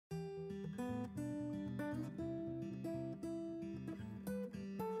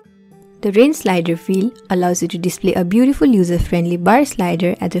The range slider field allows you to display a beautiful user-friendly bar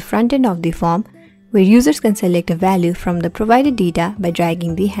slider at the front end of the form where users can select a value from the provided data by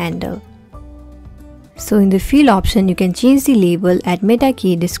dragging the handle. So in the field option, you can change the label, add meta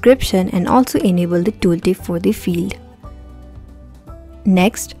key, description, and also enable the tooltip for the field.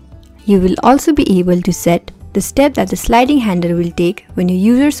 Next, you will also be able to set the step that the sliding handle will take when your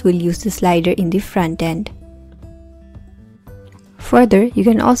users will use the slider in the front end. Further, you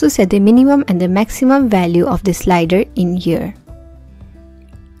can also set the minimum and the maximum value of the slider in here.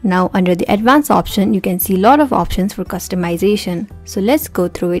 Now under the advanced option, you can see a lot of options for customization. So let's go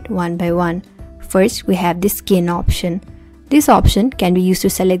through it one by one. First, we have the skin option. This option can be used to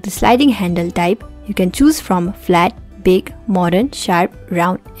select the sliding handle type. You can choose from flat, big, modern, sharp,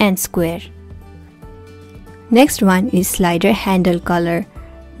 round, and square. Next one is slider handle color.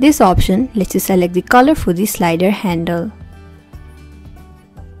 This option lets you select the color for the slider handle.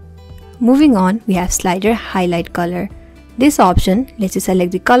 Moving on, we have slider highlight color. This option lets you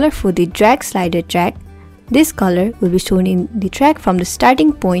select the color for the drag slider track. This color will be shown in the track from the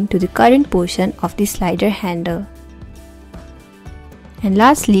starting point to the current portion of the slider handle. And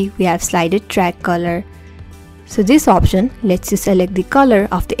lastly, we have slider track color. So this option lets you select the color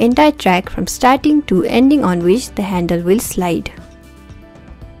of the entire track from starting to ending on which the handle will slide.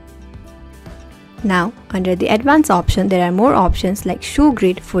 Now, under the advanced option, there are more options like show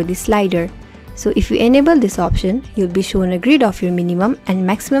grid for the slider. So if you enable this option, you'll be shown a grid of your minimum and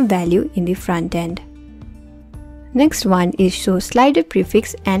maximum value in the front end. Next one is show slider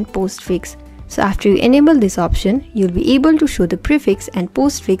prefix and postfix. So after you enable this option, you'll be able to show the prefix and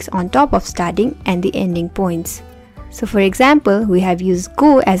postfix on top of starting and the ending points. So for example, we have used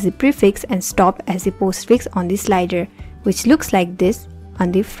go as the prefix and stop as the postfix on the slider, which looks like this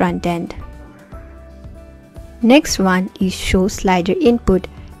on the front end. Next one is show slider input.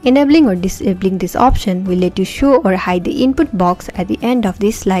 Enabling or disabling this option will let you show or hide the input box at the end of the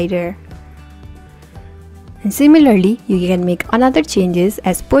slider. And similarly, you can make another changes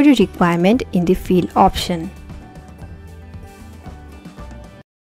as per your requirement in the field option.